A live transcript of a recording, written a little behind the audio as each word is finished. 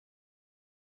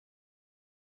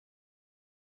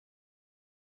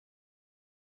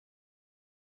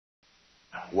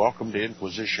Welcome to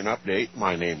Inquisition Update.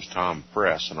 My name's Tom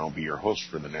Press, and I'll be your host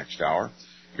for the next hour.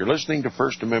 You're listening to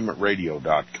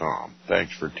FirstAmendmentRadio.com.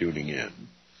 Thanks for tuning in.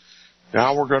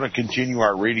 Now we're going to continue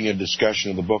our reading and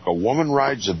discussion of the book A Woman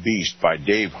Rides a Beast by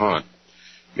Dave Hunt.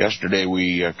 Yesterday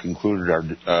we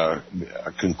concluded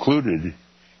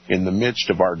in the midst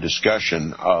of our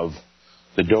discussion of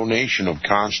the donation of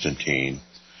Constantine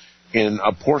in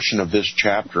a portion of this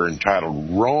chapter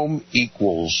entitled Rome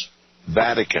Equals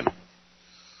Vatican.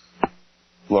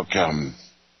 Look, God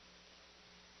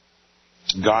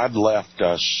left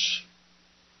us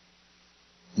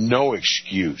no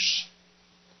excuse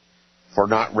for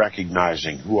not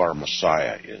recognizing who our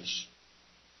Messiah is.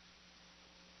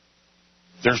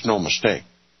 There's no mistake.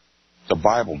 The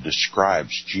Bible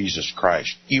describes Jesus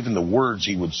Christ, even the words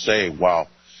he would say while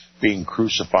being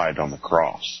crucified on the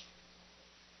cross.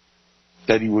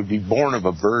 That he would be born of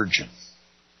a virgin.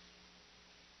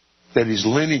 That his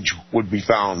lineage would be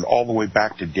found all the way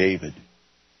back to David.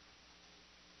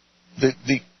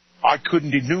 I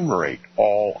couldn't enumerate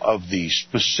all of the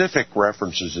specific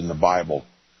references in the Bible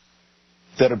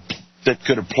that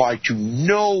could apply to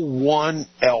no one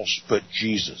else but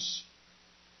Jesus.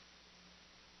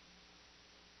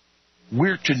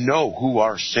 We're to know who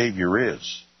our Savior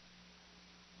is.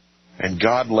 And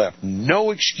God left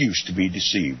no excuse to be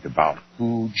deceived about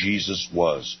who Jesus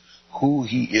was, who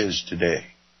he is today.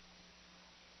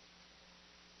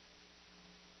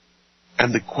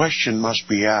 And the question must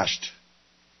be asked,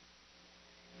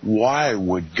 why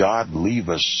would God leave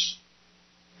us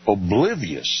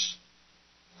oblivious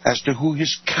as to who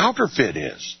his counterfeit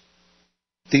is,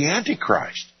 the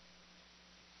Antichrist?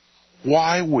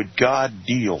 Why would God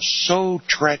deal so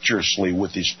treacherously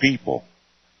with his people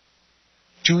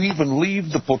to even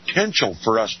leave the potential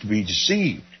for us to be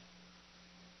deceived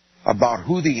about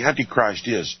who the Antichrist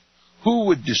is? Who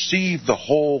would deceive the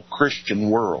whole Christian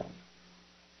world?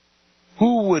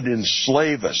 Who would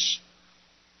enslave us?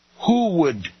 Who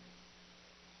would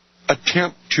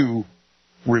attempt to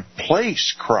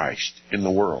replace Christ in the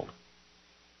world?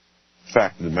 The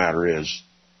fact of the matter is,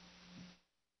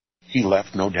 he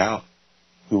left no doubt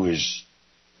who his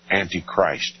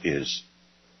Antichrist is.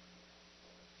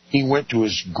 He went to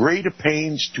as great a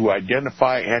pains to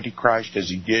identify Antichrist as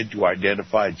he did to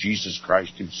identify Jesus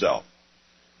Christ himself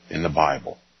in the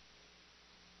Bible.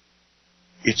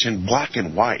 It's in black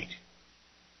and white.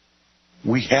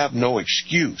 We have no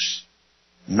excuse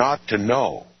not to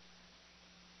know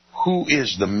who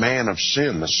is the man of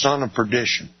sin, the son of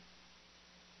perdition,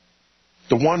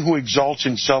 the one who exalts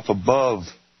himself above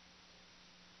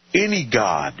any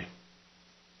god.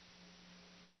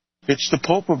 It's the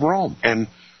Pope of Rome, and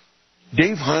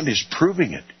Dave Hunt is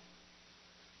proving it.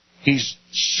 He's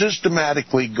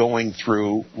systematically going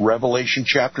through Revelation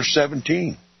chapter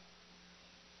 17.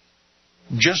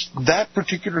 Just that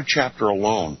particular chapter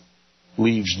alone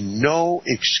leaves no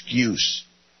excuse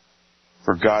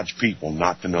for God's people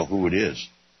not to know who it is.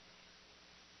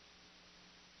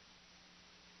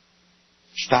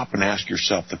 Stop and ask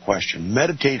yourself the question.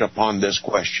 Meditate upon this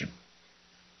question.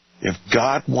 If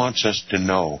God wants us to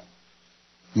know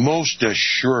most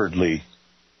assuredly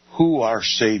who our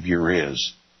Savior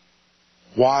is,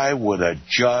 why would a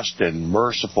just and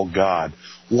merciful God,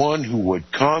 one who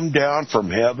would come down from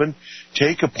heaven,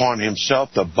 take upon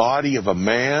himself the body of a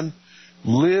man,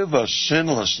 live a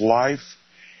sinless life,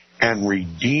 and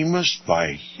redeem us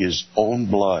by his own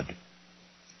blood,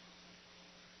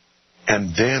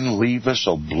 and then leave us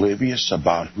oblivious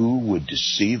about who would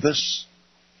deceive us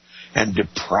and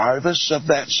deprive us of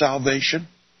that salvation?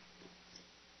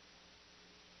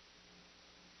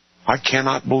 I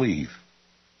cannot believe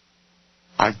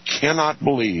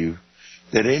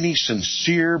that any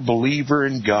sincere believer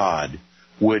in God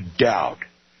would doubt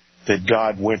that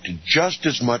God went to just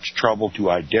as much trouble to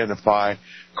identify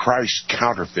Christ's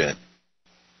counterfeit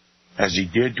as he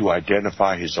did to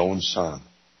identify his own son.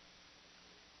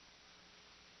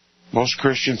 Most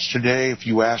Christians today, if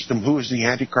you ask them who is the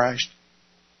Antichrist,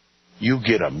 you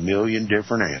get 1,000,000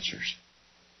 different answers.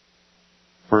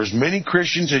 For as many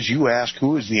Christians as you ask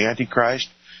who is the Antichrist,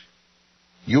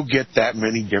 you'll get that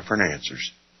many different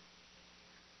answers.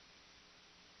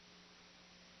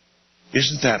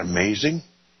 Isn't that amazing?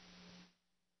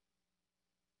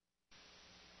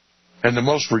 And the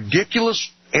most ridiculous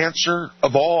answer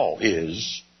of all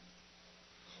is,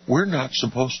 we're not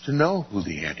supposed to know who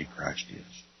the Antichrist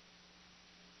is.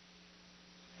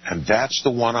 And that's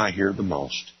the one I hear the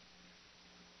most.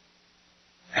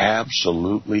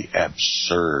 Absolutely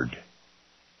absurd.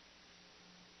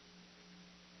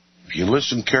 If you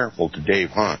listen careful to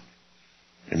Dave Hunt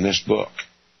in this book,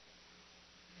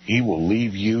 he will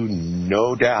leave you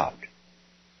no doubt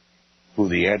who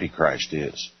the Antichrist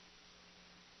is.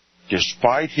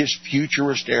 Despite his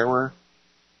futurist error,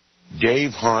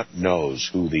 Dave Hunt knows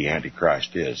who the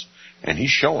Antichrist is. And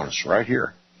he's showing us right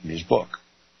here in his book.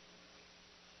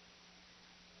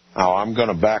 Now, I'm going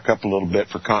to back up a little bit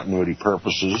for continuity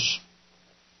purposes.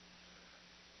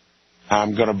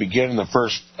 I'm going to begin in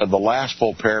the last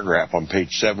full paragraph on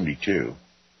page 72,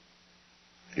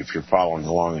 if you're following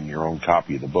along in your own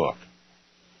copy of the book.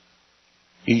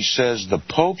 He says, the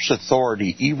Pope's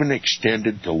authority even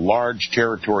extended to large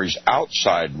territories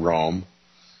outside Rome,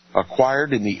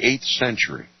 acquired in the 8th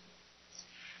century.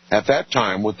 At that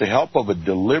time, with the help of a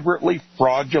deliberately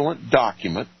fraudulent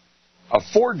document, a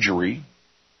forgery,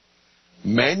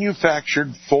 manufactured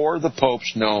for the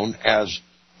popes known as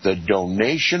the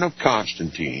Donation of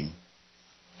Constantine,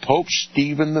 Pope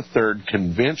Stephen III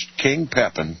convinced King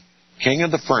Pepin, king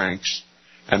of the Franks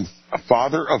and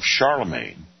father of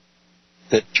Charlemagne,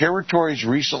 that territories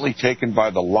recently taken by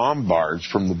the Lombards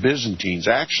from the Byzantines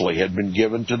actually had been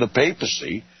given to the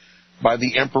papacy by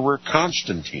the Emperor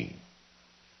Constantine.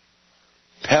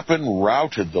 Pepin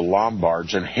routed the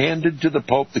Lombards and handed to the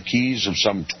Pope the keys of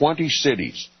some 20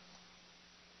 cities,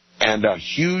 and a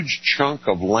huge chunk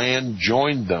of land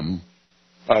joining them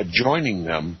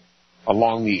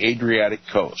along the Adriatic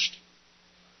coast.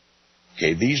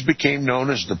 Okay, these became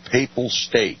known as the Papal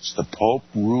States. The Pope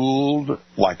ruled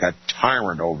like a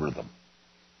tyrant over them.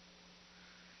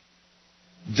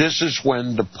 This is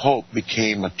when the Pope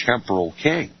became a temporal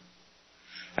king.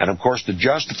 And of course, the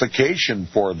justification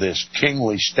for this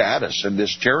kingly status and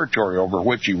this territory over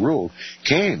which he ruled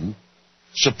came,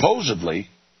 supposedly,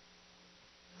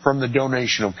 from the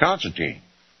Donation of Constantine,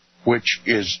 which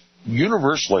is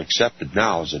universally accepted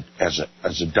now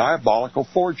as a diabolical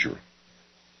forgery.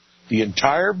 The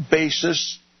entire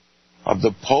basis of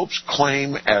the Pope's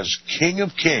claim as King of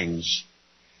Kings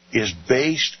is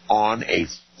based on a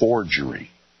forgery,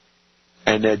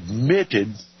 an admitted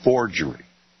forgery,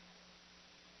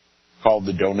 called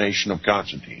the Donation of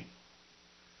Constantine.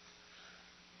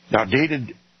 Now,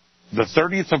 dated the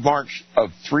 30th of March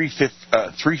of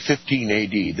 315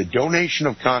 AD, the Donation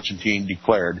of Constantine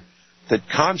declared that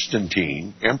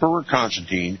Constantine, Emperor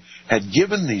Constantine, had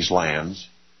given these lands,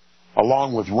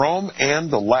 along with Rome and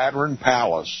the Lateran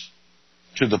Palace,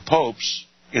 to the popes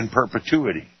in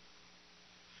perpetuity.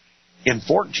 In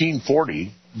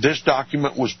 1440, this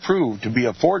document was proved to be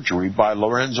a forgery by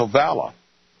Lorenzo Valla,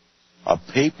 a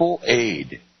papal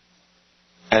aide,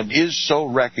 and is so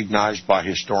recognized by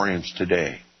historians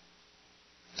today.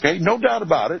 Okay, no doubt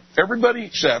about it. Everybody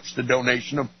accepts the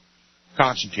Donation of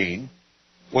Constantine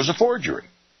was a forgery.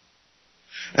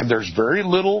 And there's very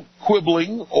little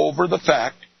quibbling over the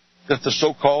fact that the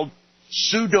so-called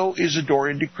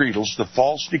pseudo-Isidorian decretals, the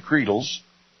false decretals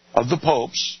of the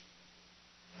popes,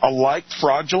 a like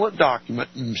fraudulent document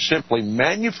and simply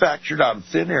manufactured out of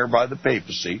thin air by the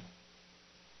papacy,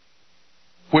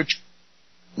 which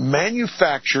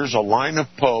manufactures a line of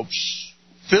popes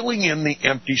filling in the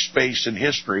empty space in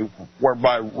history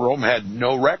whereby Rome had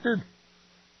no record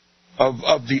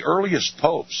of the earliest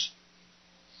popes,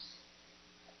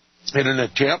 in an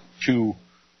attempt to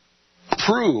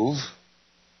prove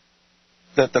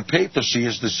that the papacy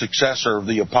is the successor of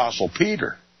the Apostle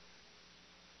Peter.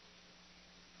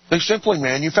 They simply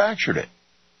manufactured it.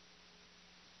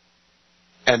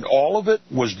 And all of it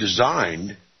was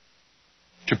designed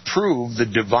to prove the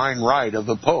divine right of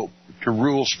the Pope to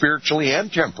rule spiritually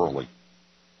and temporally.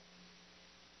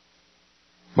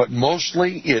 But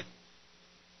mostly it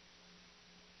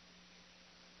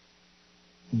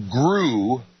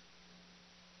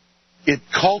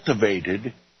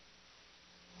cultivated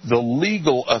the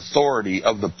legal authority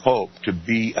of the Pope to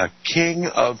be a King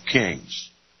of Kings.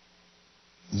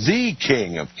 The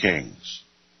King of Kings.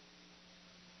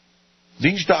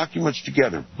 These documents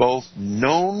together, both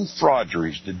known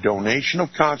forgeries, the Donation of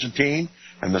Constantine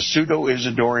and the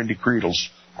pseudo-Isidorian decretals,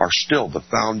 are still the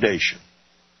foundation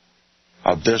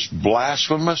of this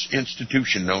blasphemous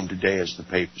institution known today as the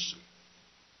papacy.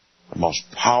 The most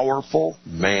powerful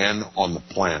man on the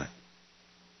planet.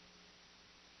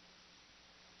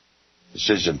 It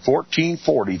says in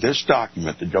 1440, this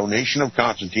document, the Donation of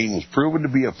Constantine, was proven to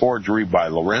be a forgery by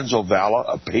Lorenzo Valla,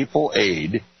 a papal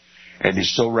aide, and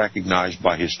is still recognized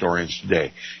by historians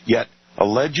today. Yet,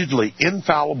 allegedly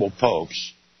infallible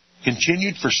popes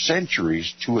continued for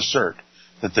centuries to assert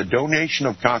that the Donation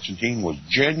of Constantine was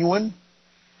genuine,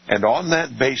 and on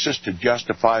that basis to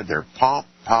justify their pomp,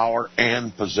 power,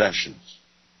 and possessions.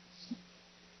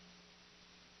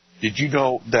 Did you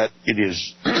know that it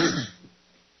is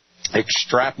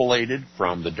extrapolated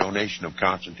from the Donation of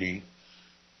Constantine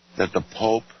that the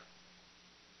Pope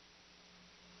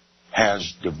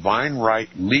has divine right,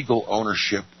 legal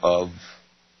ownership of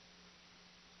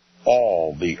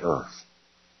all the earth.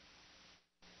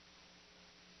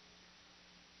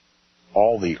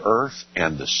 All the earth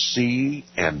and the sea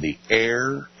and the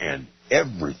air and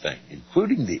everything,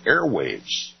 including the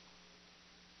airwaves,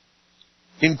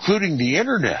 including the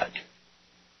internet.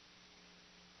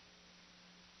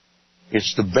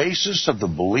 It's the basis of the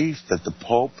belief that the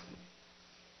Pope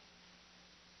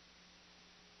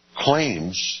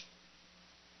claims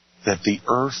that the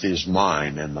earth is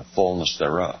mine and the fullness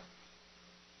thereof.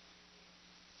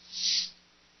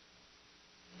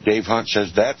 Dave Hunt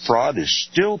says that fraud is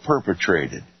still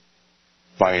perpetrated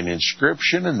by an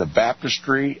inscription in the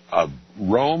baptistry of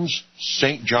Rome's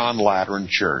St. John Lateran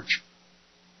Church,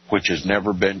 which has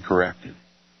never been corrected.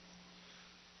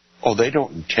 Oh, they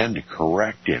don't intend to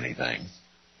correct anything.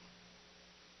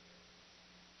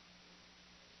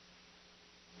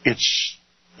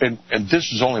 And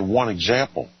this is only one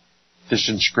example, this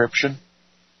inscription.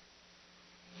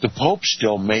 The Pope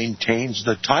still maintains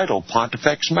the title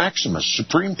Pontifex Maximus,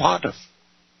 Supreme Pontiff,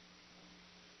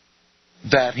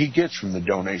 that he gets from the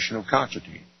donation of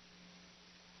Constantine.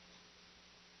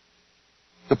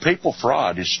 The papal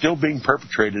fraud is still being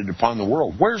perpetrated upon the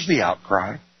world. Where's the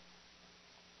outcry?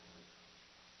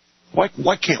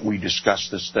 Why can't we discuss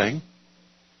this thing?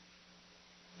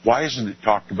 Why isn't it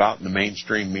talked about in the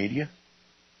mainstream media?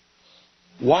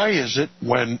 Why is it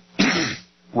when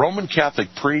Roman Catholic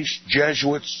priests,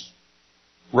 Jesuits,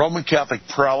 Roman Catholic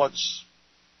prelates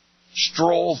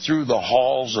stroll through the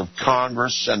halls of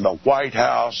Congress and the White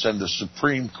House and the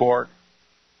Supreme Court,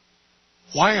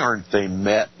 why aren't they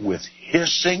met with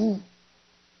hissing?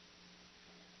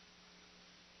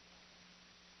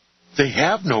 They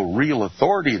have no real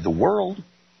authority in the world.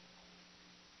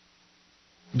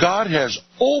 God has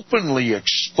openly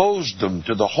exposed them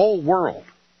to the whole world,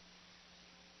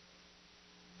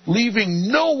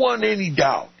 leaving no one any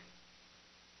doubt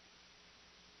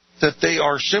that they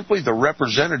are simply the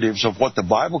representatives of what the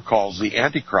Bible calls the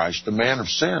Antichrist, the man of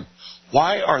sin.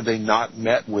 Why are they not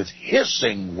met with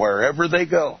hissing wherever they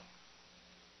go?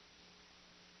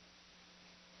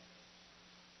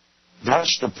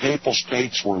 Thus, the Papal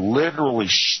States were literally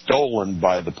stolen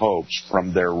by the popes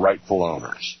from their rightful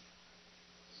owners.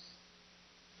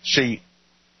 See,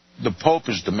 the Pope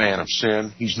is the man of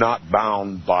sin. He's not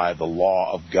bound by the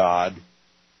law of God.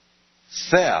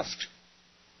 Theft,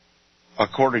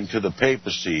 according to the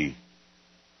papacy,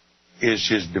 is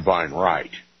his divine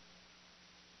right.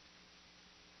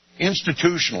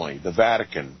 Institutionally, the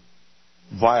Vatican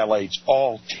violates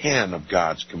all 10 of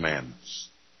God's commandments.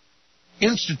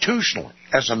 Institutionally,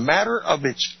 as a matter of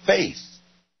its faith,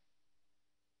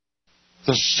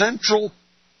 the central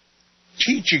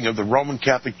teaching of the Roman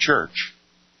Catholic Church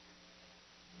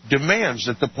demands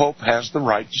that the Pope has the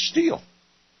right to steal.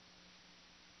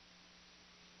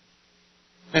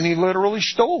 And he literally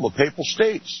stole the Papal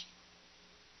States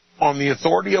on the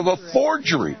authority of a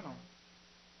forgery.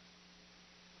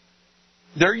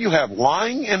 There you have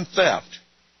lying and theft.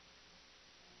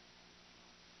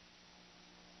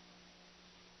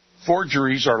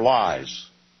 Forgeries are lies.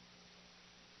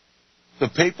 The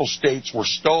Papal States were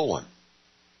stolen.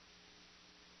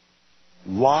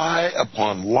 Lie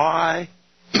upon lie,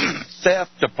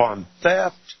 theft upon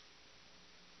theft,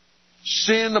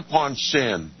 sin upon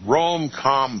sin. Rome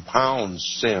compounds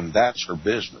sin. That's her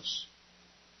business.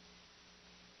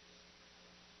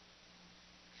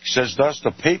 He says, thus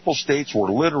the Papal States were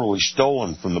literally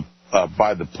stolen from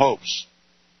by the popes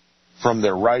from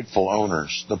their rightful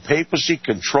owners. The papacy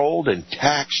controlled and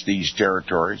taxed these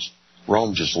territories.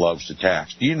 Rome just loves to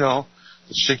tax. Do you know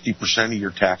that 60% of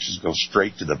your taxes go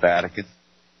straight to the Vatican?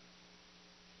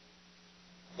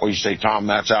 Well, you say, Tom,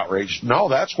 that's outrageous. No,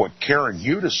 that's what Karen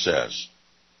Hudes says.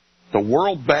 The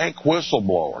World Bank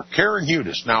whistleblower, Karen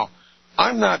Hudes. Now,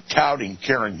 I'm not touting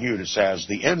Karen Hudes as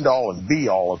the end-all and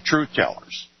be-all of truth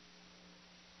tellers.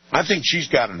 I think she's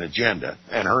got an agenda,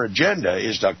 and her agenda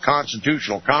is the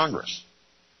Constitutional Congress.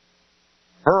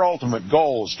 Her ultimate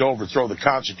goal is to overthrow the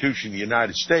Constitution of the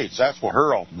United States. That's what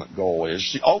her ultimate goal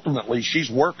is. Ultimately,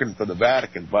 she's working for the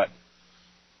Vatican, but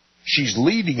she's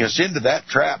leading us into that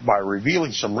trap by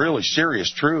revealing some really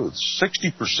serious truths.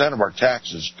 60% of our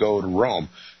taxes go to Rome,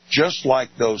 just like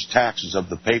those taxes of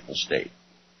the Papal State.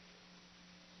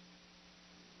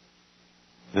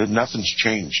 Nothing's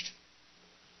changed.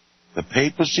 The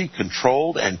papacy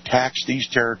controlled and taxed these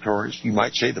territories. You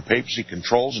might say the papacy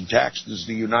controls and taxes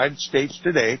the United States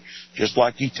today, just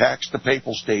like he taxed the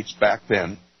Papal States back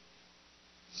then,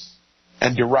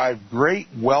 and derived great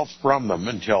wealth from them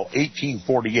until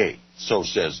 1848, so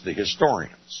says the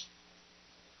historians.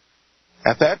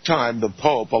 At that time, the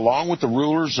Pope, along with the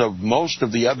rulers of most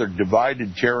of the other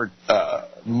divided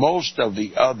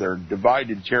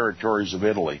territories of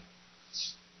Italy,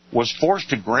 was forced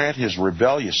to grant his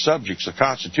rebellious subjects a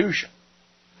constitution.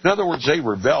 In other words, they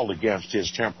rebelled against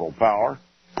his temporal power.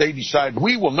 They decided,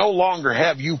 we will no longer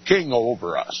have you king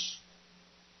over us.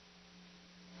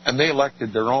 And they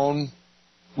elected their own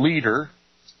leader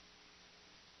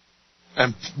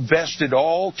and vested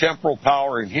all temporal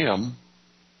power in him,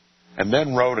 and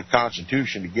then wrote a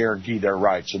constitution to guarantee their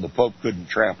rights, so the Pope couldn't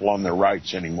trample on their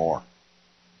rights anymore.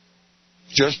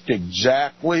 Just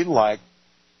exactly like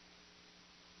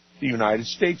the United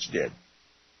States did.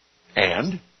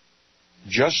 And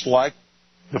just like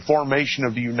the formation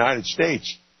of the United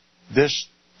States, this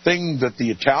thing that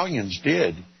the Italians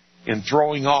did in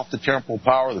throwing off the temporal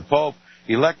power of the Pope,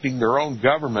 electing their own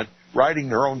government, writing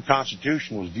their own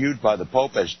constitution, was viewed by the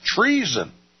Pope as treason.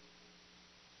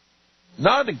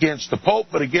 Not against the Pope,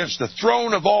 but against the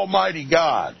throne of Almighty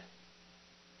God,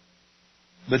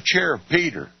 the chair of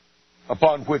Peter,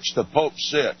 upon which the Pope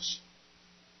sits.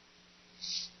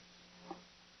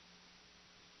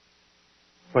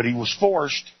 But he was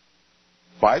forced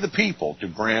by the people to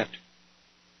grant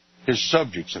his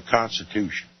subjects a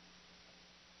constitution.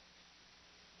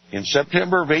 In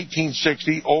September of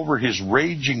 1860, over his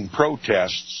raging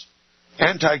protests,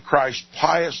 Antichrist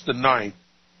Pius IX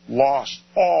lost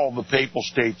all the papal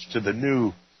states to the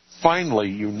new, finally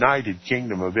united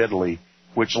Kingdom of Italy,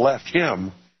 which left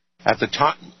him, at the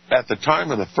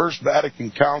time of the First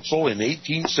Vatican Council in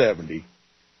 1870,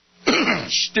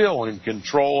 still in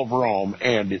control of Rome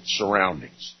and its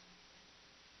surroundings.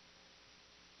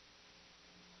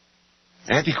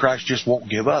 Antichrist just won't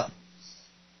give up.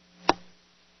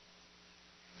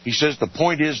 He says the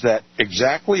point is that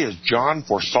exactly as John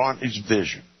foresaw in his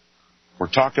vision, we're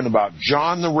talking about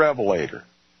John the Revelator,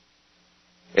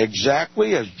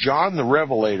 exactly as John the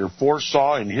Revelator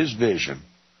foresaw in his vision,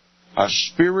 a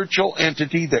spiritual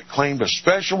entity that claimed a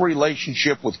special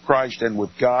relationship with Christ and with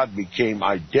God became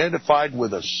identified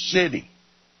with a city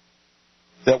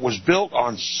that was built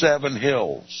on 7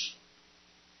 hills.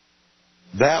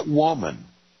 That woman,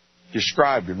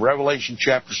 described in Revelation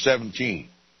chapter 17,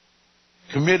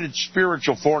 committed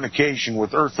spiritual fornication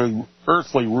with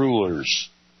earthly rulers,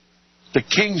 the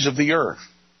kings of the earth,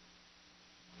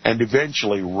 and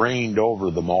eventually reigned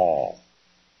over them all,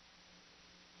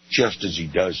 just as he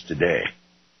does today.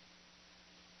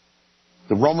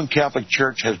 The Roman Catholic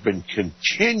Church has been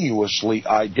continuously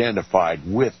identified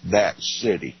with that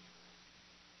city.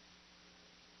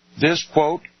 This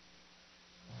quote,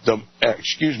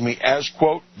 as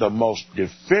quote, the most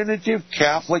definitive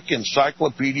Catholic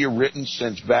encyclopedia written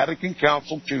since Vatican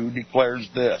Council II declares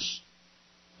this.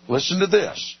 Listen to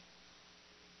this.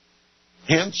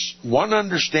 Hence, one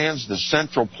understands the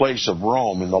central place of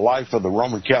Rome in the life of the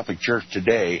Roman Catholic Church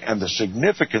today and the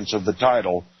significance of the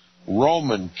title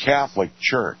Roman Catholic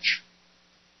Church.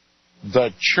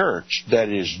 The church that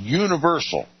is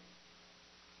universal,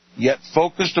 yet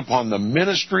focused upon the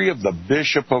ministry of the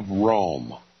Bishop of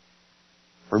Rome.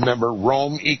 Remember,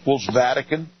 Rome equals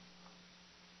Vatican.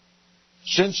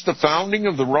 Since the founding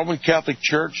of the Roman Catholic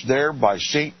Church there by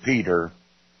St. Peter,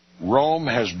 Rome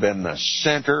has been the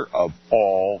center of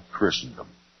all Christendom,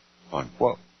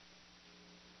 unquote.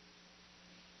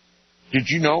 Did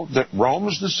you know that Rome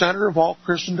is the center of all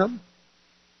Christendom?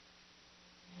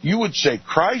 You would say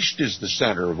Christ is the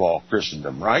center of all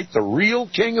Christendom, right? The real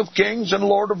King of Kings and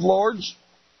Lord of Lords?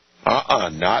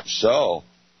 Not so.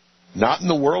 Not in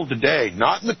the world today.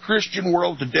 Not in the Christian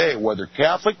world today, whether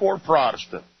Catholic or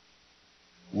Protestant.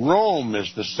 Rome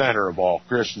is the center of all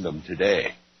Christendom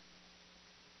today,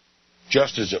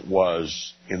 just as it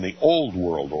was in the old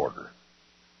world order.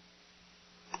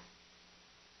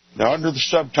 Now, under the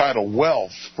subtitle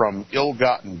Wealth from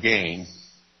Ill-Gotten Gain,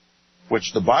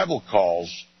 which the Bible calls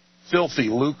filthy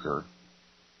lucre,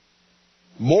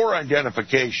 more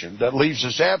identification that leaves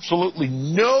us absolutely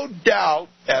no doubt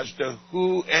as to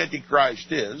who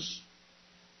Antichrist is,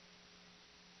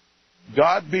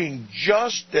 God being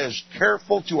just as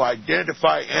careful to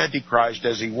identify Antichrist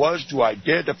as he was to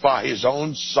identify his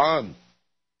own son.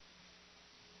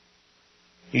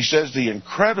 He says the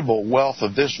incredible wealth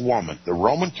of this woman, the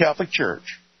Roman Catholic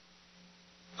Church,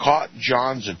 caught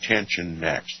John's attention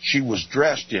next. She was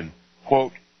dressed in,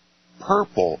 quote,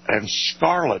 purple and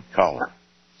scarlet color,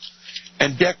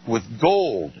 and decked with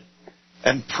gold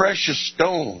and precious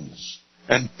stones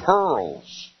and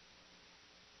pearls,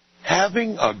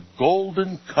 having a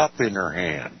golden cup in her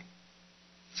hand,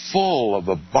 full of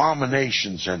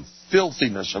abominations and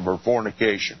filthiness of her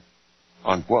fornication,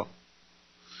 unquote.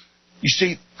 You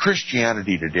see,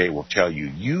 Christianity today will tell you,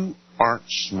 you aren't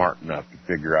smart enough to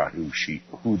figure out who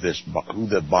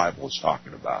the Bible is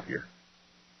talking about here.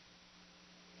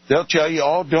 They'll tell you,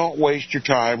 oh, don't waste your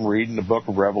time reading the book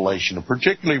of Revelation, and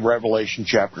particularly Revelation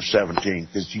chapter 17,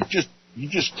 because you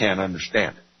just can't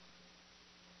understand it.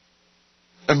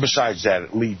 And besides that,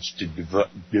 it leads to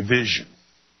division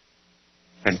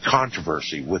and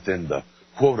controversy within the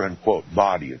quote-unquote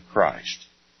body of Christ.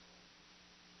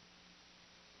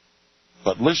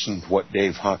 But listen to what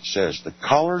Dave Hunt says. The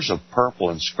colors of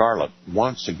purple and scarlet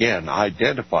once again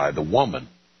identify the woman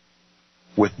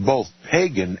with both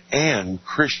pagan and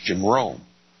Christian Rome.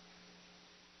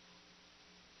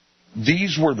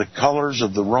 These were the colors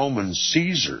of the Roman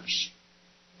Caesars,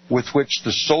 with which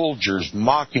the soldiers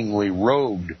mockingly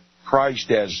robed Christ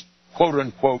as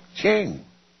quote-unquote king.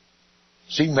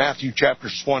 See Matthew chapter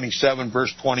 27,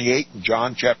 verse 28, and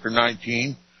John chapter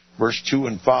 19, verse 2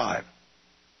 and 5.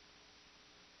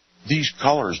 These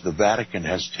colors the Vatican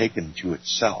has taken to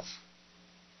itself.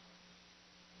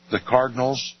 The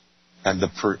cardinals and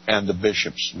the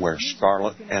bishops wear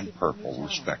scarlet and purple,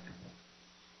 respectively.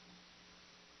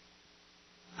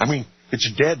 I mean, it's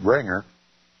a dead ringer.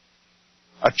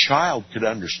 A child could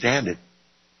understand it,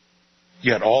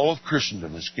 yet all of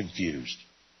Christendom is confused.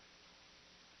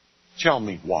 Tell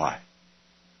me why.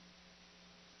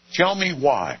 Tell me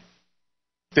why.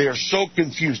 They are so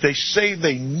confused. They say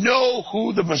they know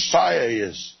who the Messiah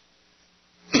is.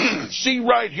 See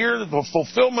right here the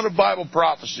fulfillment of Bible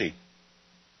prophecy.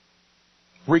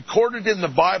 Recorded in the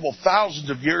Bible thousands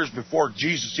of years before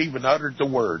Jesus even uttered the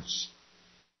words.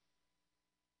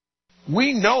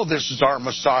 We know this is our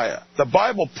Messiah. The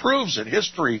Bible proves it.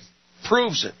 History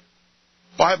proves it.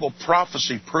 Bible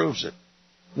prophecy proves it.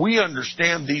 We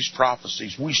understand these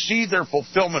prophecies. We see their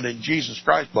fulfillment in Jesus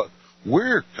Christ, but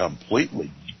we're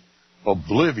completely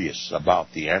oblivious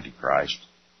about the Antichrist.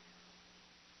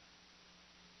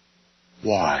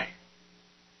 Why?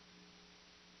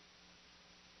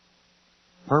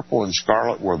 Purple and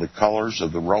scarlet were the colors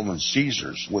of the Roman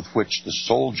Caesars, with which the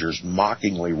soldiers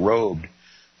mockingly robed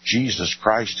Jesus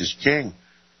Christ as king,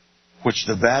 which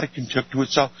the Vatican took to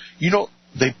itself. You know,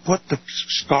 they put the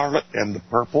scarlet and the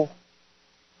purple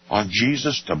on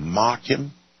Jesus to mock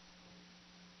him.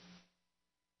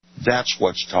 That's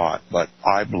what's taught, but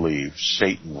I believe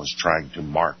Satan was trying to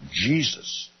mark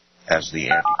Jesus as the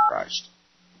Antichrist.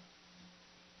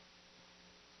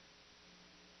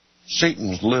 Satan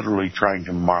was literally trying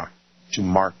to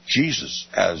mark Jesus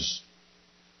as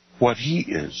what he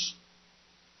is,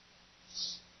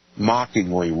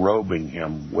 mockingly robing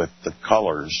him with the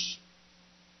colors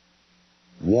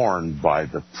worn by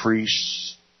the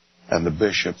priests and the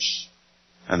bishops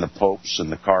and the popes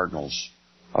and the cardinals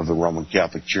of the Roman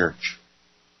Catholic Church.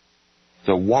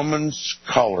 The woman's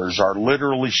colors are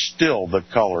literally still the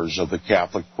colors of the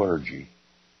Catholic clergy.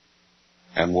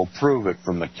 And we'll prove it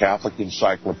from the Catholic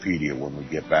Encyclopedia when we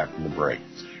get back from the break.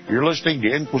 You're listening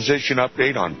to Inquisition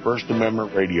Update on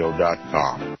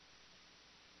FirstAmendmentRadio.com.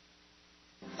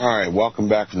 All right, welcome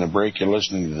back from the break. You're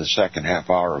listening to the second half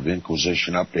hour of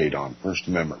Inquisition Update on First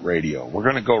Amendment Radio. We're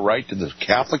going to go right to the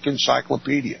Catholic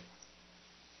Encyclopedia.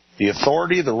 The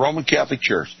authority of the Roman Catholic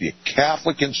Church, the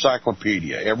Catholic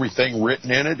Encyclopedia. Everything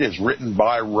written in it is written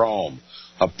by Rome,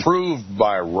 approved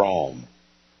by Rome,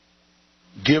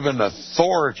 given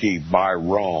authority by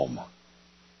Rome.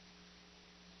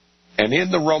 And in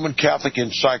the Roman Catholic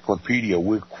Encyclopedia,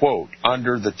 we quote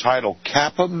under the title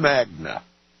Cappa Magna,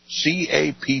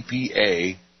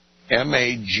 C-A-P-P-A-M-A-G-N-A,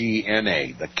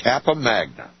 the Cappa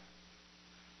Magna.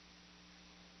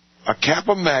 A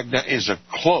Cappa Magna is a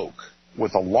cloak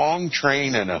with a long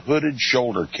train and a hooded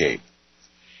shoulder cape.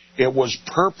 It was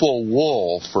purple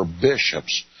wool for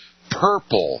bishops.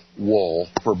 Purple wool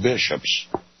for bishops.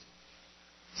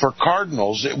 For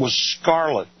cardinals, it was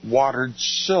scarlet watered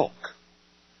silk.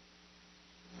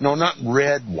 No, not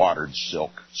red watered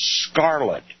silk.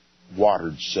 Scarlet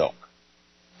watered silk.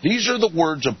 These are the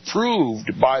words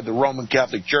approved by the Roman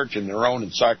Catholic Church in their own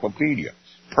encyclopedia.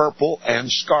 Purple and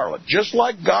scarlet. Just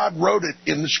like God wrote it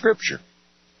in the Scripture.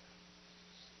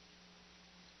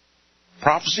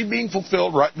 Prophecy being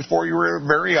fulfilled right before your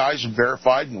very eyes and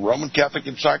verified in the Roman Catholic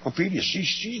Encyclopedia.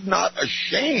 She's not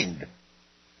ashamed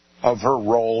of her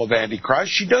role of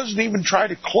Antichrist. She doesn't even try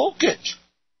to cloak it.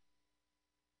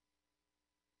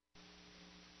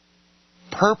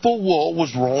 Purple wool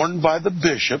was worn by the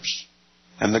bishops,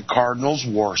 and the cardinals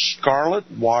wore scarlet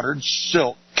watered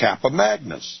silk Cappa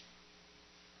Magnas,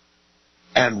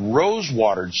 and rose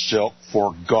watered silk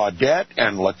for Gaudete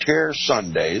and Latter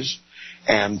Sundays,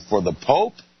 and for the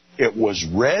Pope, it was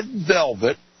red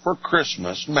velvet for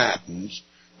Christmas matins,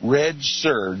 red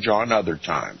serge on other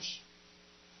times.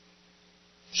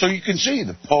 So you can see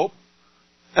the Pope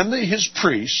and his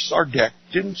priests are decked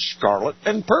in scarlet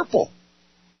and purple.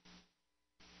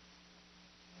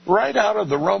 Right out of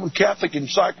the Roman Catholic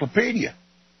Encyclopedia.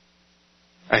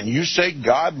 And you say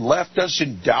God left us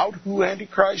in doubt who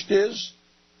Antichrist is?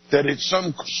 That it's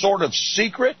some sort of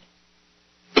secret?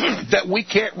 That we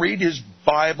can't read his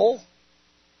Bible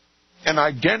and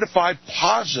identify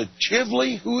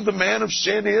positively who the man of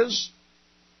sin is?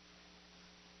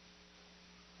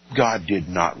 God did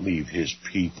not leave his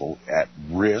people at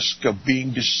risk of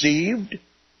being deceived.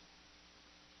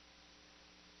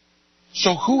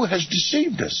 So who has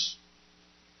deceived us?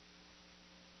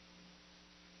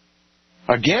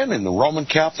 Again, in the Roman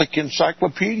Catholic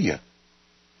Encyclopedia,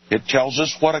 it tells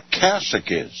us what a cassock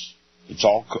is. It's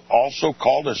also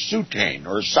called a soutane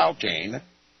or a soutane,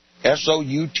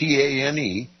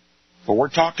 S-O-U-T-A-N-E, but we're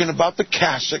talking about the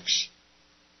cassocks.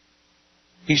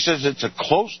 He says it's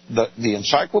the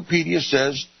encyclopedia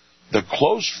says, the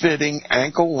close-fitting,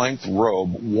 ankle-length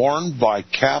robe worn by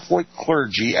Catholic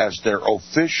clergy as their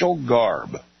official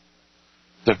garb.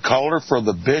 The color for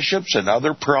the bishops and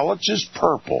other prelates is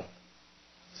purple.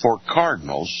 For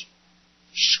cardinals,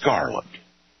 scarlet.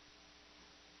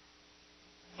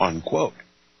 Unquote.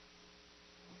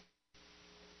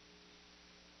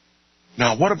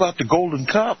 Now, what about the golden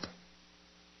cup?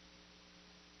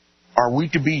 Are we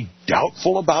to be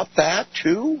doubtful about that,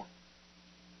 too?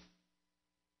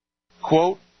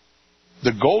 Quote,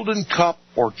 the golden cup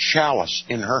or chalice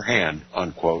in her hand,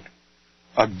 unquote,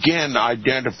 again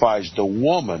identifies the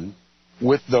woman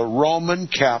with the Roman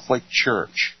Catholic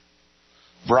Church.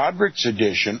 Broderick's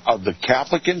edition of the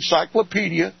Catholic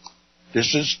Encyclopedia,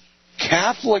 this is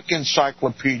Catholic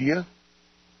Encyclopedia,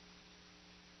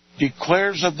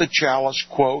 declares of the chalice,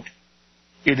 quote,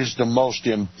 it is the most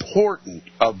important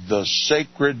of the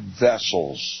sacred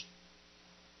vessels.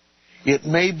 It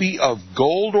may be of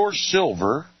gold or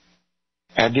silver,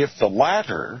 and if the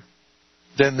latter,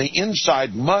 then the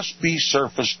inside must be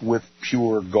surfaced with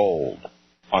pure gold,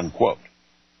 unquote.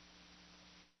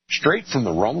 Straight from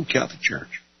the Roman Catholic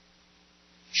Church.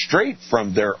 Straight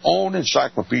from their own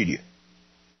encyclopedia.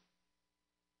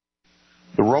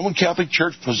 The Roman Catholic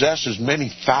Church possesses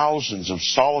many thousands of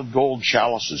solid gold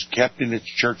chalices kept in its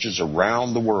churches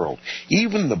around the world.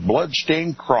 Even the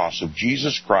blood-stained cross of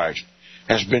Jesus Christ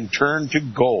has been turned to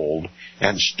gold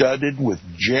and studded with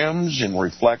gems in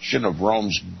reflection of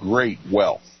Rome's great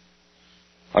wealth.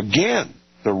 Again,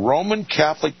 the Roman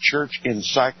Catholic Church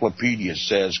Encyclopedia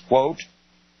says, quote,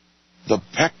 the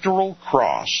pectoral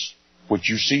cross, which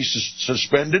you see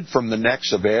suspended from the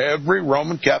necks of every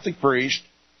Roman Catholic priest,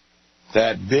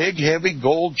 that big, heavy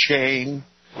gold chain,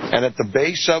 and at the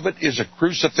base of it is a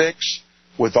crucifix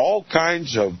with all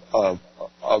kinds of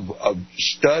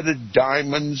studded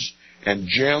diamonds and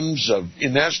gems of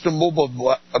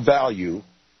inestimable value,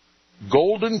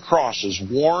 golden crosses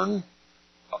worn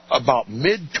about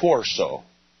mid-torso.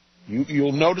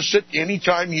 You'll notice it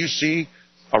anytime you see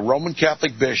a Roman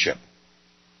Catholic bishop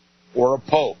or a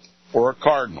pope or a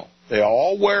cardinal. They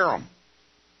all wear them.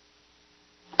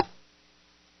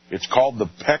 It's called the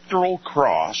pectoral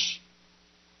cross.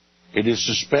 It is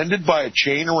suspended by a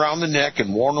chain around the neck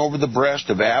and worn over the breast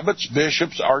of abbots,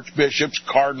 bishops, archbishops,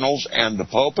 cardinals, and the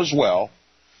Pope as well.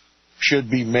 Should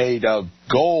be made of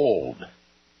gold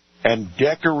and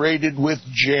decorated with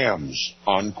gems,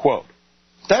 unquote.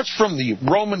 That's from the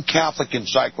Roman Catholic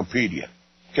Encyclopedia,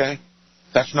 okay?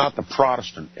 That's not the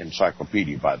Protestant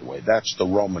Encyclopedia, by the way. That's the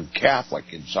Roman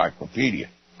Catholic Encyclopedia.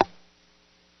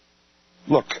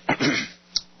 Look,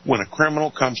 when a criminal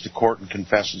comes to court and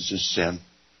confesses his sin,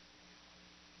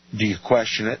 do you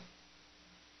question it?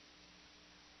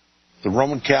 The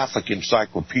Roman Catholic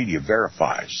Encyclopedia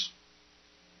verifies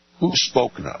who's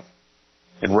spoken of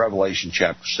in Revelation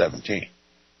chapter 17.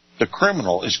 The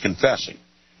criminal is confessing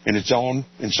in its own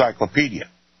encyclopedia.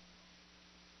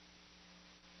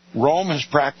 Rome has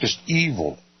practiced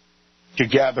evil to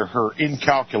gather her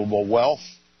incalculable wealth,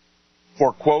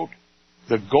 for, quote,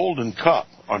 the golden cup,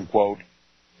 unquote,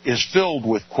 is filled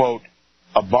with, quote,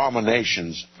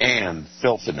 abominations and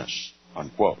filthiness,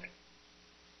 unquote.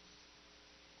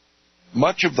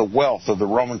 Much of the wealth of the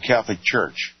Roman Catholic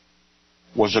Church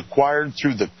was acquired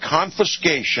through the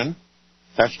confiscation,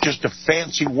 that's just a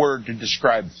fancy word to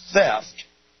describe theft,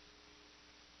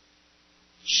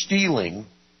 stealing,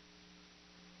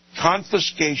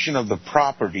 confiscation of the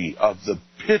property of the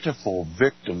pitiful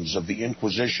victims of the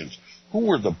Inquisitions. Who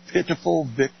were the pitiful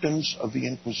victims of the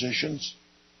Inquisitions?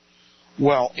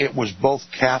 Well, it was both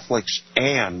Catholics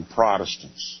and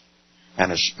Protestants,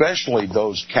 and especially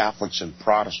those Catholics and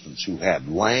Protestants who had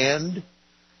land,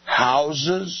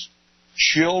 houses,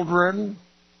 children,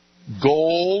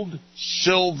 gold,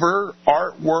 silver,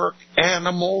 artwork,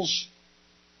 animals,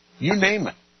 you name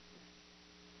it.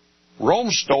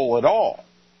 Rome stole it all,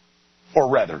 or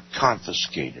rather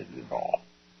confiscated it all.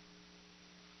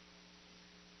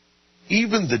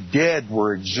 Even the dead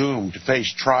were exhumed to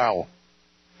face trial,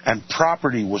 and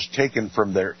property was taken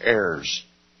from their heirs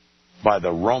by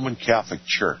the Roman Catholic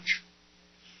Church.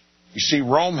 You see,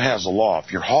 Rome has a law.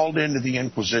 If you're hauled into the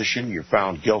Inquisition, you're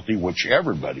found guilty, which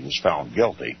everybody was found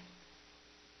guilty.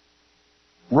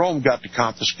 Rome got to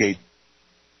confiscate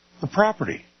the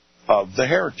property of the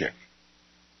heretic.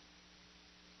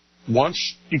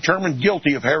 Once determined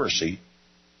guilty of heresy,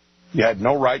 you had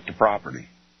no right to property.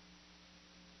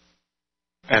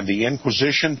 And the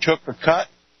Inquisition took a cut,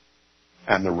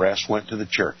 and the rest went to the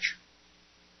church.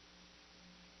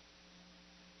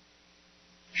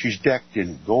 She's decked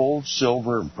in gold,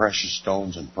 silver, and precious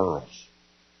stones and pearls.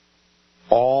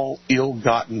 All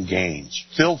ill-gotten gains,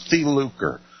 filthy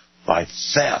lucre by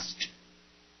theft.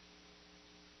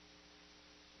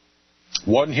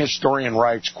 One historian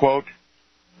writes, quote,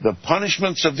 "The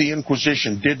punishments of the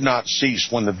Inquisition did not cease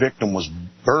when the victim was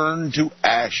burned to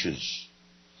ashes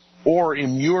or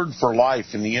immured for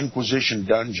life in the Inquisition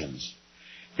dungeons.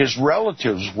 His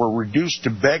relatives were reduced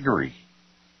to beggary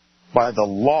by the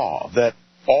law that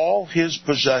all his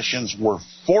possessions were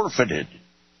forfeited.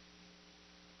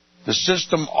 The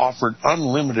system offered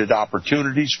unlimited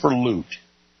opportunities for loot.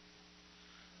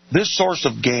 This source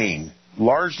of gain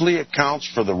largely accounts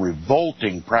for the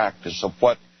revolting practice of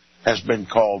what has been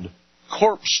called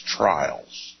corpse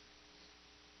trials.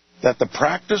 That the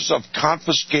practice of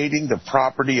confiscating the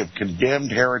property of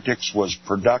condemned heretics was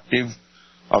productive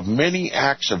of many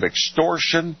acts of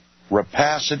extortion,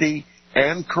 rapacity,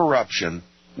 and corruption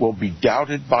will be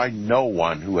doubted by no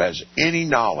one who has any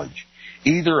knowledge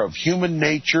either of human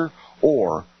nature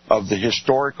or of the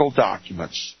historical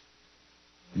documents.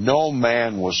 No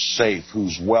man was safe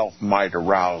whose wealth might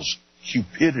arouse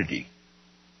cupidity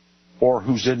or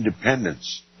whose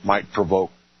independence might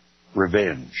provoke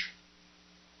revenge."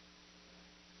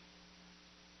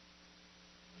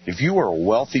 If you were a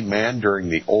wealthy man during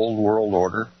the Old World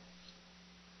Order,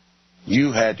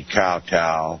 you had to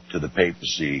kowtow to the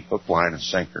papacy, hook, line, and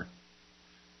sinker.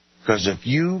 Because if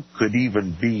you could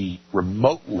even be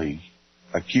remotely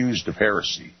accused of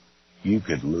heresy, you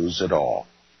could lose it all.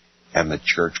 And the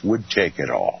church would take it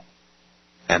all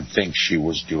and think she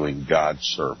was doing God's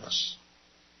service.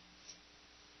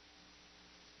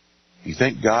 You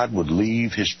think God would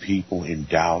leave his people in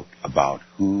doubt about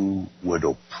who would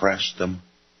oppress them?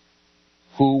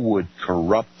 Who would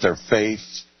corrupt their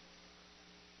faith?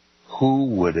 Who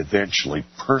would eventually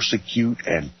persecute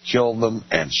and kill them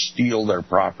and steal their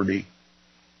property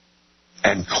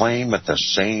and claim at the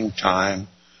same time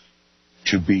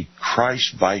to be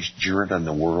Christ's vicegerent in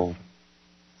the world?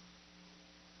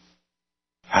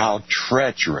 How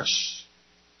treacherous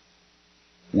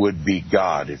would be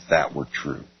God if that were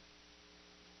true.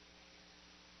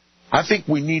 I think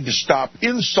we need to stop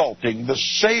insulting the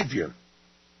Savior,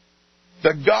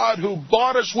 the God who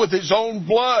bought us with his own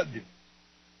blood.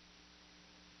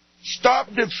 Stop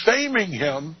defaming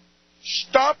him.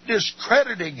 Stop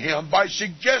discrediting him by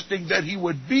suggesting that he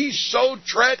would be so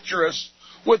treacherous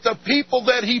with the people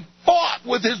that he bought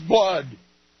with his blood.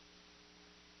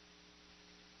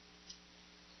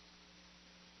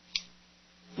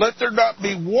 Let there not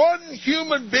be one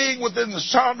human being within the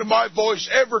sound of my voice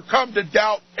ever come to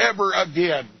doubt ever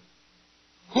again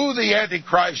who the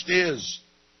Antichrist is.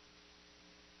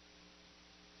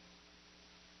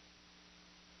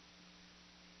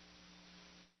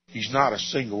 He's not a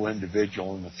single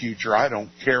individual in the future. I don't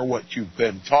care what you've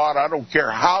been taught. I don't care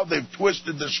how they've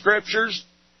twisted the scriptures.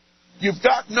 You've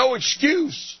got no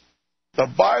excuse. The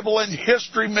Bible and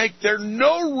history make there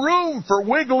no room for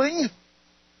wiggling.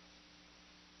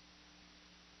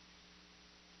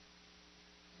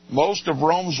 Most of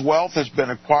Rome's wealth has been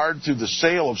acquired through the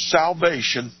sale of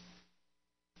salvation.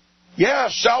 Yeah,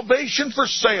 salvation for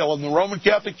sale in the Roman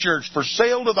Catholic Church, for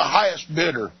sale to the highest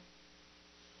bidder.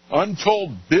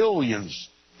 Untold billions,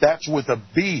 that's with a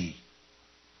B.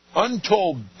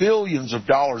 Untold billions of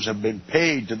dollars have been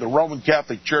paid to the Roman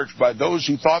Catholic Church by those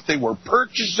who thought they were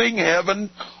purchasing heaven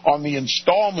on the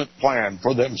installment plan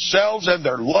for themselves and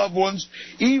their loved ones,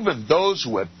 even those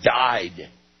who have died.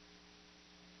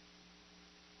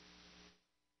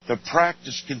 The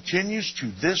practice continues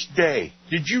to this day.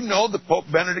 Did you know that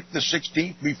Pope Benedict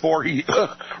XVI, before he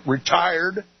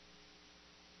retired,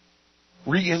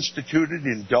 reinstituted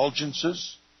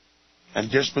indulgences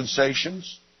and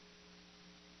dispensations?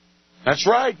 That's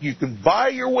right. You can buy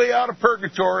your way out of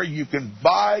purgatory. You can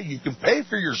pay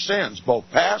for your sins, both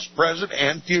past, present,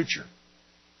 and future.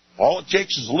 All it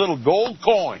takes is a little gold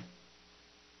coin,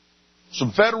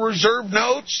 some Federal Reserve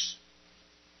notes.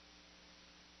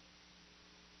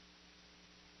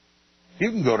 You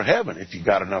can go to heaven if you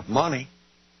got enough money.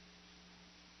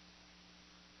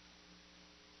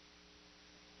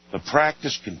 The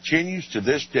practice continues to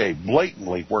this day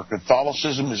blatantly where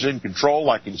Catholicism is in control,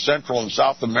 like in Central and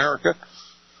South America,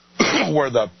 where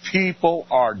the people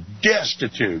are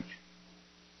destitute.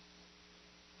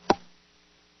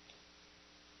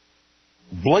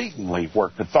 Blatantly where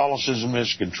Catholicism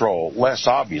is controlled, less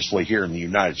obviously here in the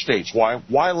United States.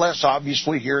 Why less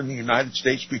obviously here in the United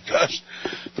States? Because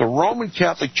the Roman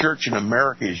Catholic Church in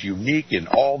America is unique in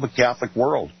all the Catholic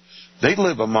world. They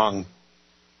live among,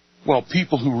 well,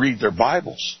 people who read their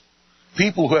Bibles,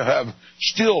 people who have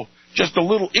still just a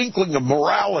little inkling of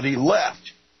morality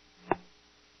left.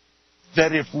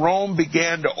 That if Rome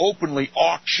began to openly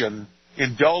auction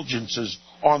indulgences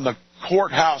on the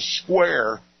courthouse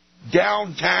square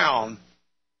downtown,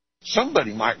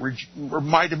 somebody might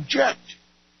object.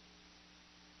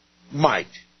 Might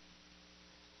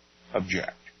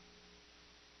object.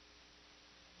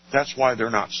 That's why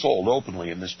they're not sold openly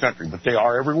in this country, but they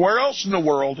are everywhere else in the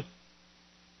world.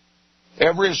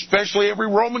 Especially every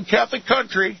Roman Catholic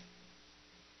country.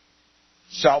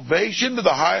 Salvation to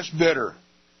the highest bidder.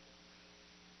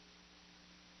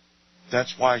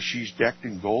 That's why she's decked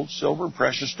in gold, silver,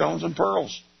 precious stones, and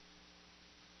pearls.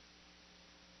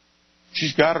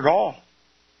 She's got it all.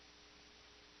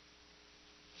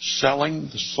 Selling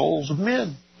the souls of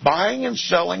men. Buying and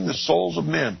selling the souls of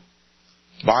men.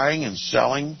 Buying and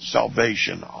selling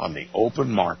salvation on the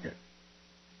open market.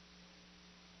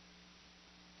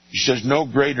 He says no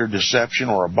greater deception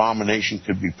or abomination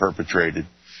could be perpetrated.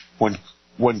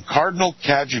 When Cardinal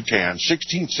H.Grattan,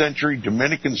 16th century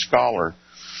Dominican scholar,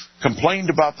 complained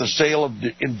about the sale of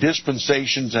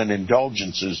dispensations and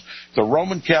indulgences, the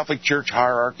Roman Catholic Church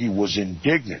hierarchy was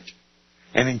indignant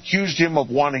and accused him of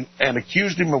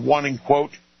wanting,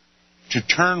 quote, to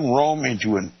turn Rome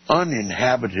into an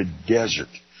uninhabited desert,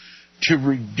 to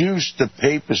reduce the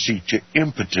papacy to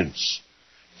impotence,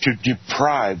 to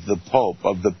deprive the Pope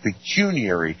of the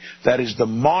pecuniary, that is, the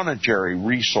monetary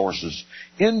resources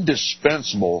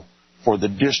indispensable for the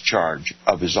discharge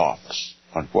of his office,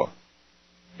 unquote.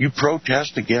 You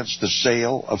protest against the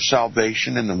sale of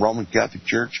salvation in the Roman Catholic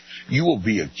Church, you will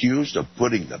be accused of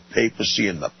putting the papacy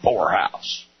in the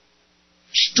poorhouse,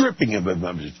 stripping him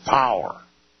of his power,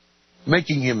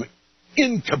 making him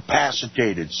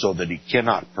incapacitated so that he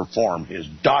cannot perform his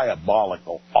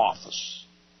diabolical office.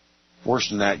 Worse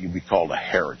than that, you'd be called a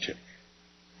heretic.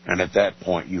 And at that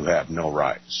point, you have no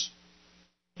rights.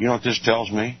 You know what this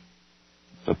tells me?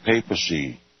 The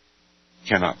papacy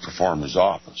cannot perform his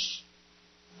office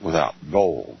without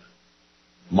gold,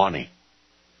 money.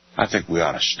 I think we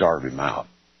ought to starve him out.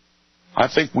 I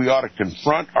think we ought to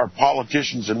confront our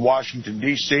politicians in Washington,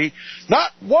 D.C.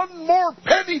 Not one more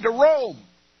penny to Rome.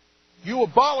 You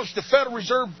abolish the Federal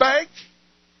Reserve Bank.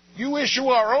 You issue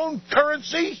our own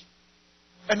currency.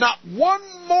 And not one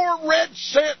more red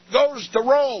cent goes to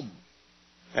Rome.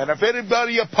 And if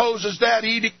anybody opposes that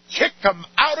edict, kick them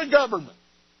out of government.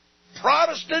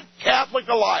 Protestant, Catholic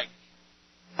alike.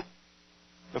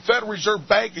 The Federal Reserve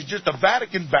Bank is just a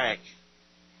Vatican bank.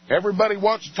 Everybody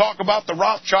wants to talk about the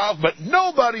Rothschilds, but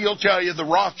nobody will tell you the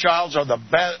Rothschilds are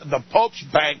the Pope's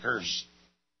bankers.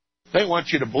 They want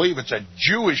you to believe it's a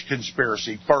Jewish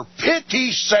conspiracy. For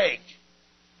pity's sake.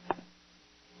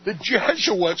 The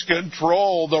Jesuits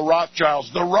control the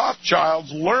Rothschilds. The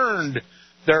Rothschilds learned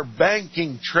their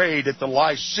banking trade at the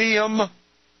Lyceum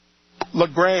Le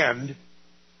Grand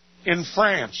in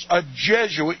France, a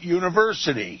Jesuit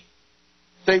university.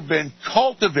 They've been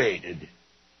cultivated.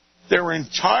 Their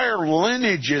entire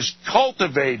lineage is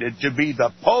cultivated to be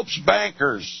the Pope's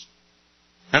bankers.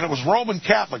 And it was Roman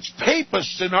Catholics,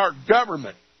 papists in our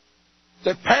government,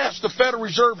 that passed the Federal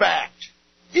Reserve Act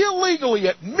illegally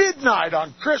at midnight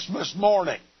on Christmas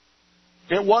morning.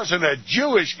 It wasn't a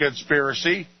Jewish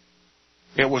conspiracy.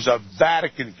 It was a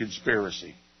Vatican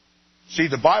conspiracy. See,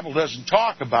 the Bible doesn't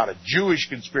talk about a Jewish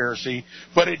conspiracy,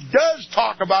 but it does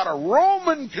talk about a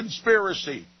Roman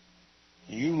conspiracy.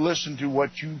 You listen to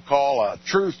what you call a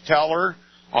truth teller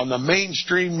on the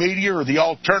mainstream media or the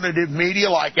alternative media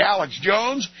like Alex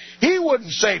Jones, he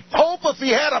wouldn't say Pope if he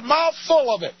had a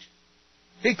mouthful of it.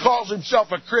 He calls himself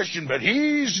a Christian, but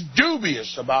he's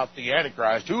dubious about the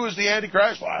Antichrist. Who is the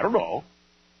Antichrist? Well, I don't know.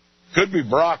 Could be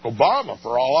Barack Obama,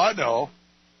 for all I know.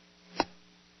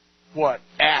 What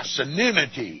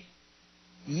asininity.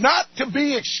 not to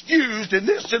be excused in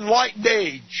this enlightened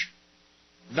age.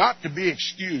 Not to be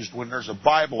excused when there's a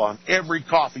Bible on every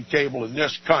coffee table in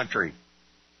this country.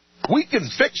 We can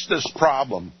fix this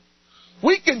problem.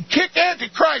 We can kick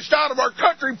Antichrist out of our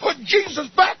country and put Jesus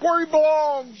back where he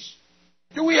belongs.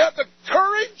 Do we have the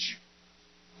courage?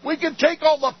 We can take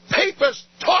all the papist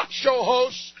talk show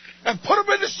hosts and put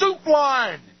them in the soup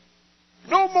line.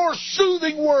 No more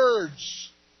soothing words.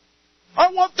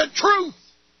 I want the truth.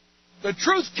 The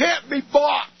truth can't be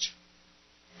bought.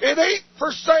 It ain't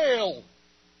for sale.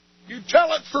 You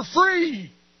tell it for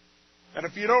free. And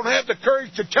if you don't have the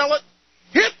courage to tell it,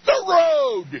 hit the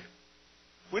road.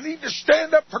 We need to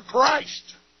stand up for Christ.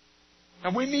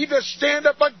 And we need to stand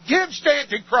up against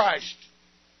Antichrist.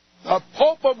 The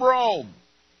Pope of Rome.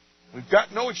 We've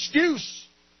got no excuse.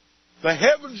 The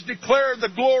heavens declare the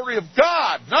glory of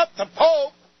God, not the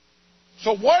Pope.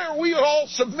 So why are we all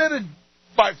submitted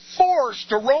by force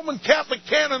to Roman Catholic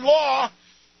canon law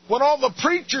when all the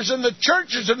preachers in the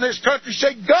churches in this country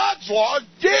say God's law is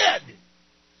dead?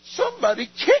 Somebody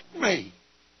kick me.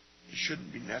 It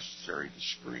shouldn't be necessary to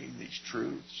scream these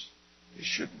truths. It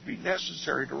shouldn't be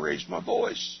necessary to raise my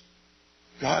voice.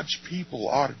 God's people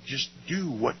ought to just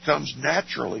do what comes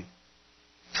naturally.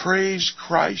 Praise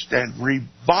Christ and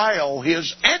revile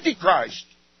his Antichrist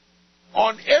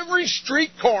on every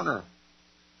street corner,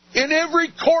 in every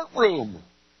courtroom,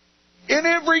 in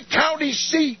every county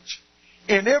seat,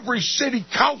 in every city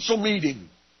council meeting,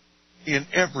 in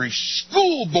every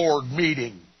school board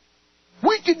meeting.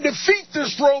 We can defeat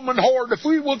this Roman horde if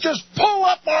we will just pull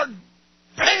up our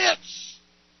pants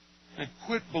and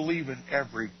quit believing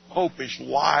every popish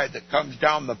lie that comes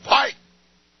down the pipe.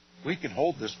 We can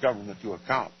hold this government to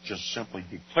account. Just simply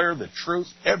declare the truth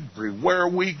everywhere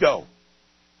we go.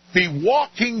 Be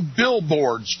walking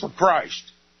billboards for Christ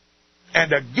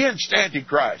and against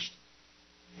Antichrist.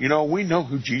 You know, we know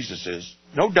who Jesus is.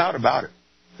 No doubt about it.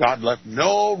 God left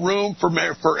no room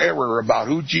for error about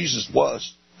who Jesus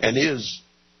was and is.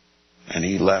 And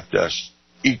he left us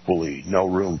equally no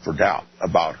room for doubt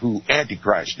about who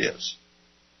Antichrist is.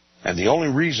 And the only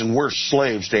reason we're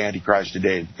slaves to Antichrist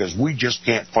today is because we just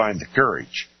can't find the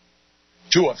courage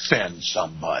to offend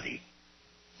somebody.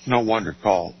 No wonder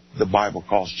the Bible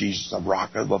calls Jesus a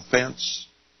rock of offense.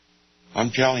 I'm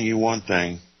telling you one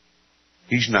thing.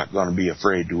 He's not going to be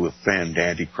afraid to offend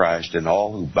Antichrist and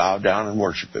all who bow down and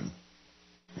worship him.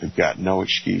 They've got no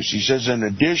excuse. He says, in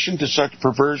addition to such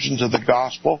perversions of the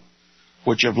gospel,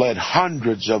 which have led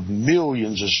hundreds of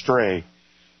millions astray,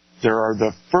 there are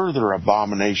the further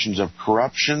abominations of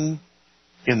corruption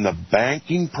in the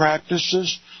banking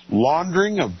practices,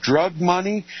 laundering of drug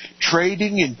money,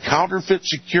 trading in counterfeit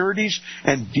securities,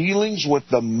 and dealings with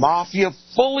the mafia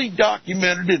fully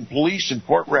documented in police and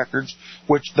court records,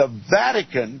 which the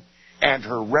Vatican and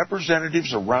her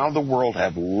representatives around the world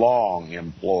have long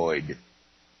employed.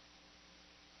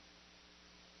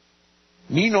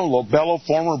 Nino Lobello,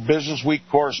 former Business Week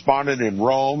correspondent in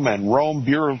Rome and Rome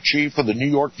bureau chief of the New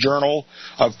York Journal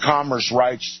of Commerce,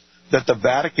 writes that the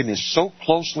Vatican is so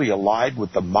closely allied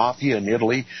with the mafia in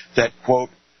Italy that, quote,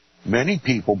 many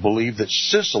people believe that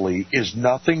Sicily is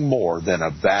nothing more than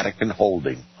a Vatican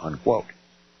holding, unquote.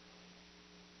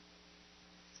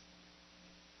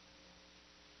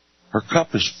 Her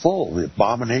cup is full of the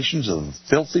abominations of the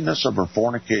filthiness of her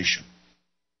fornication.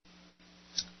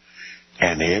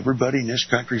 And everybody in this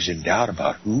country is in doubt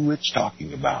about who it's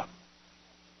talking about.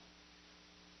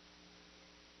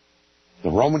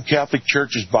 The Roman Catholic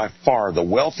Church is by far the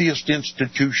wealthiest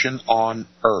institution on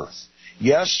earth.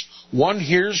 Yes, one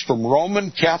hears from Roman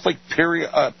Catholic Church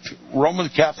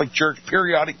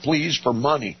periodic pleas for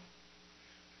money.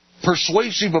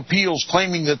 Persuasive appeals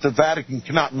claiming that the Vatican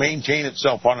cannot maintain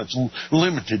itself on its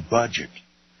limited budget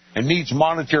and needs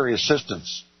monetary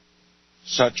assistance.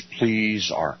 Such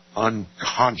pleas are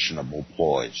unconscionable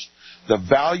ploys. The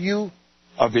value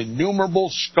of innumerable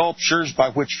sculptures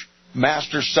by which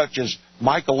masters such as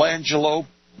Michelangelo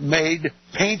made,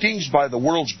 paintings by the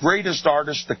world's greatest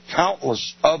artists, the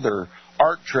countless other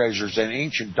art treasures and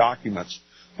ancient documents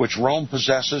which Rome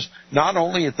possesses, not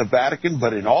only at the Vatican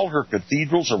but in all her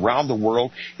cathedrals around the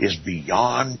world, is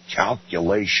beyond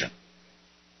calculation.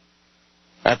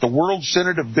 At the World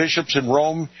Synod of Bishops in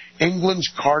Rome, England's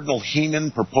Cardinal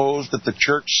Heenan proposed that the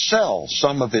Church sell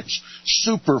some of its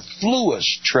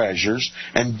superfluous treasures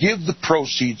and give the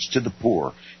proceeds to the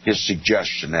poor. His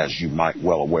suggestion, as you might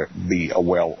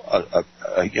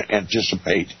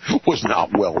anticipate, was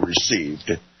not well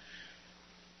received.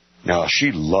 Now,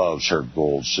 she loves her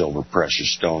gold, silver,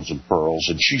 precious stones, and pearls,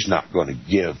 and she's not going to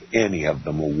give any of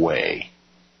them away.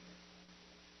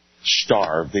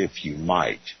 Starve if you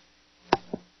might.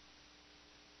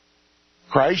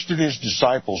 Christ and his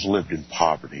disciples lived in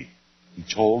poverty. He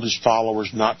told his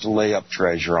followers not to lay up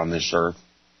treasure on this earth,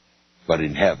 but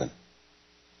in heaven.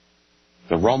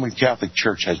 The Roman Catholic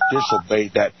Church has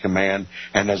disobeyed that command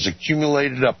and has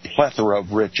accumulated a plethora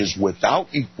of riches without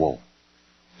equal,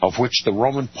 of which the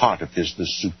Roman Pontiff is the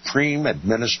supreme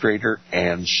administrator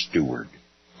and steward."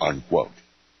 Unquote.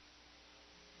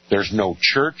 There's no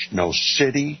church, no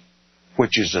city,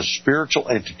 which is a spiritual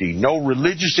entity, no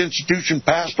religious institution,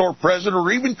 past or present,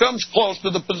 or even comes close to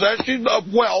the possession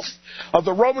of wealth of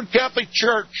the Roman Catholic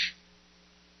Church.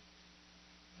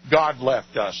 God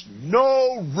left us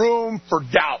no room for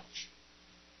doubt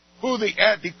who the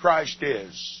Antichrist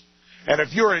is. And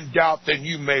if you're in doubt, then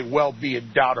you may well be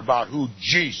in doubt about who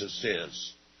Jesus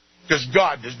is. Because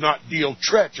God does not deal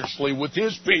treacherously with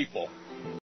his people.